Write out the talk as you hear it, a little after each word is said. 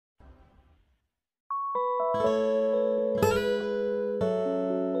Do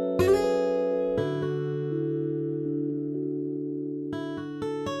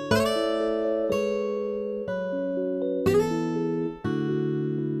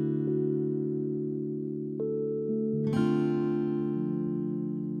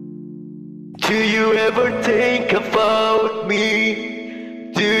you ever think about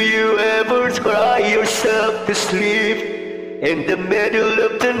me? Do you ever cry yourself to sleep in the middle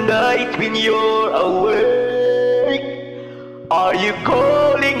of the night when you're awake? Are you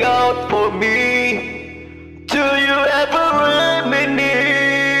calling out for me? Do you ever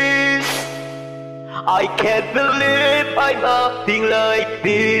reminisce? I can't believe I'm acting like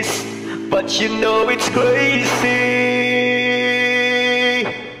this, but you know it's crazy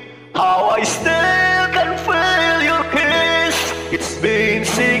how I still can feel your kiss. It's been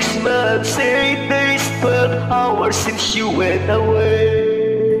 6 months, 8 days, 12 hours since you went away.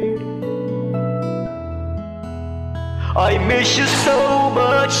 I miss you so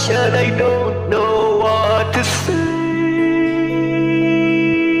much and I don't know what to say.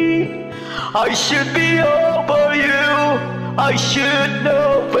 I should be over you, I should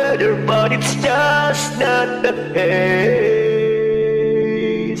know better, but it's just not the case.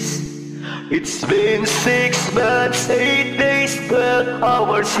 It's been 6 months, 8 days, 12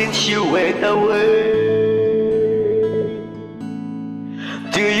 hours since you went away.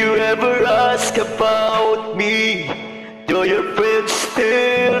 Do you ever ask about me? Do your friends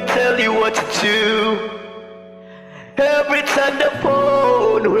still tell you what to do? Every time the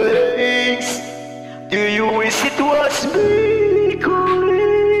phone rings, do you wish it was me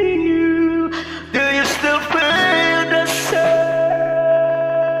calling you? Do you still feel the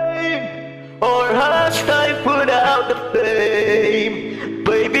same? Or has time put out the flame?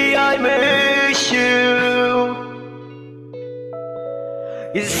 Baby, I miss you.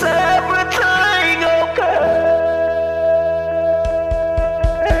 Is everything okay?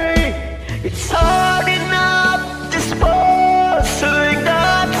 It's hard enough just passing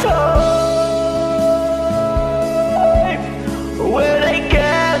that time when I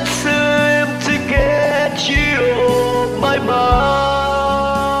can't seem to get you off my mind.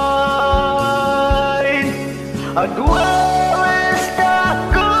 And where is that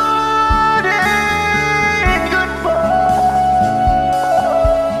good and goodbye?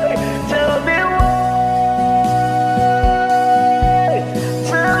 Tell me why.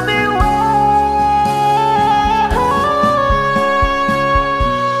 Tell me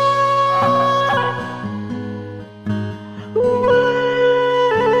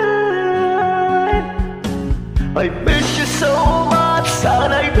I miss you so much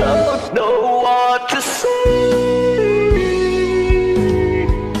and I don't know what to say.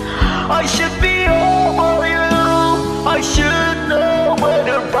 I should be over you, I should know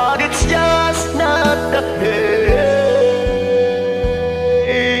better, but it's just not the case.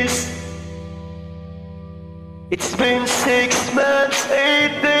 It's been 6 months,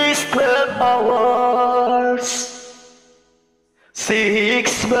 8 days, 12 hours.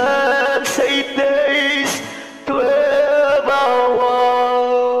 6 months, 8 days, 12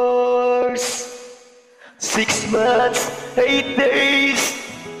 hours. 6 months, 8 days,